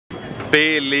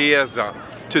Beleza!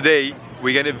 Today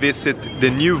we're gonna visit the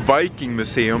new Viking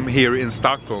museum here in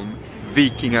Stockholm,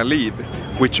 Viking,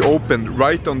 which opened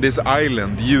right on this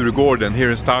island, Djurgården, here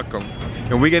in Stockholm.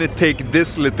 And we're gonna take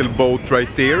this little boat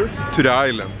right there to the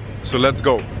island. So let's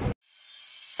go!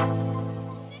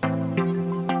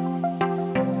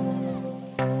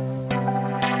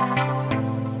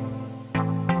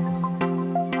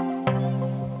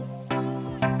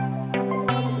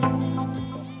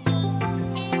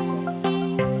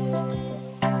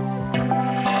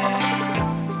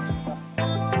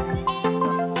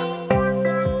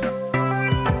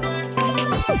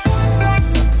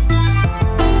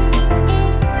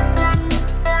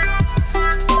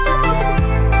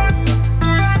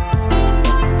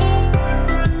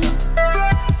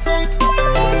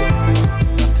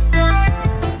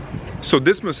 So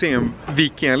this museum,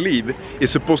 Viking,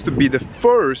 is supposed to be the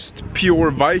first pure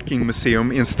Viking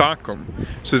museum in Stockholm.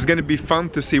 So it's gonna be fun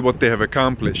to see what they have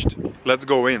accomplished. Let's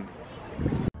go in.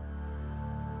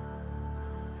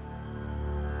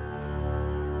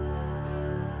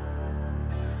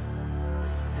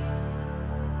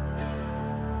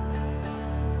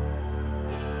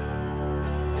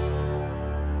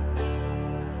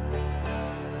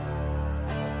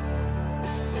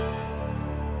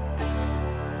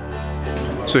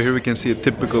 So here we can see a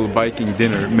typical Viking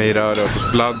dinner made out of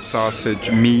blood sausage,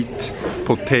 meat,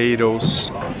 potatoes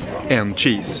and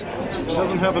cheese. He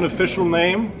doesn't have an official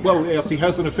name. Well, yes, he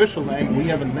has an official name. We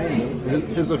haven't named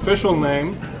him. His official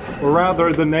name, or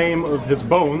rather the name of his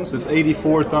bones, is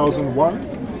 84,001.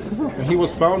 And he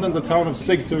was found in the town of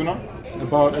Sigtuna,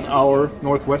 about an hour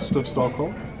northwest of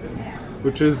Stockholm,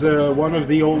 which is one of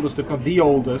the oldest, if not the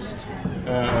oldest,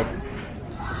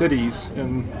 cities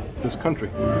in this country.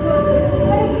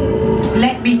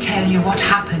 Let me tell you what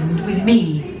happened with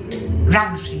me,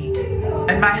 Ranfried,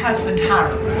 and my husband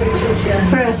Harold.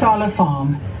 Frösala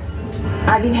Farm.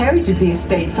 I've inherited the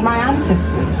estate from my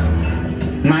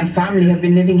ancestors. My family have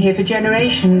been living here for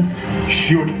generations.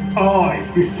 Should I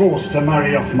be forced to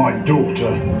marry off my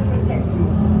daughter?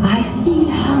 I see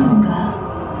hunger,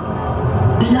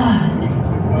 blood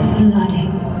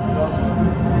flooding.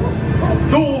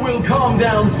 Thor will calm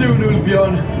down soon,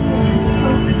 Ulbjörn.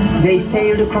 They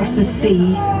sailed across the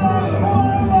sea.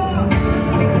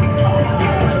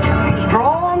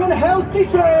 Strong and healthy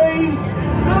slaves!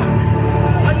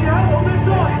 And you have on this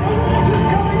side! Just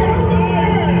coming over!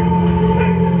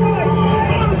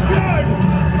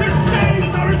 The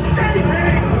slaves are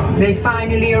escaping! They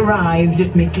finally arrived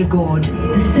at Miklagård.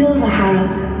 The silver,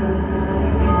 Harold.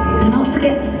 Do not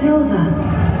forget the silver.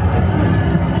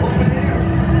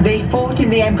 They fought in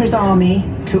the Emperor's army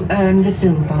to earn the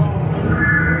silver.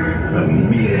 A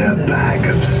mere bag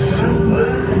of silver.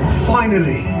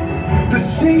 Finally, the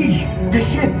sea! The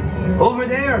ship! Over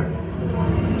there!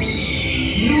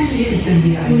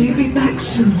 Will you be back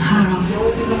soon, Harold?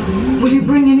 Will you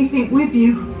bring anything with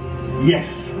you?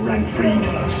 Yes,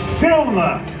 Ranfried.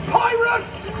 Silver! Pirates!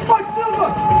 My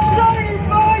silver! Save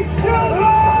my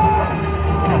silver!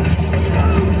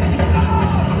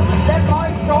 Let my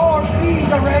sword be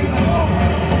the raven!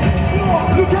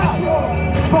 Look out!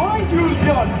 Behind you,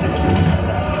 John!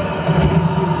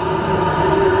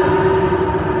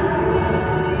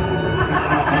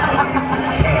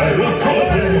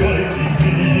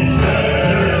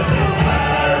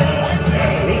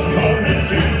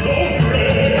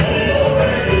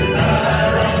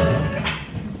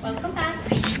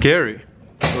 Scary.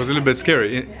 It was a little bit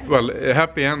scary. Well, a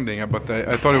happy ending, but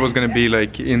I thought it was going to be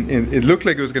like it looked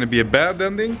like it was going to be a bad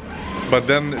ending, but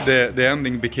then the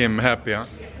ending became happy, huh?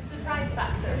 Surprise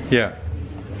factor. Yeah.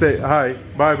 Say hi.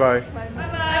 Bye bye. Bye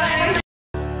bye.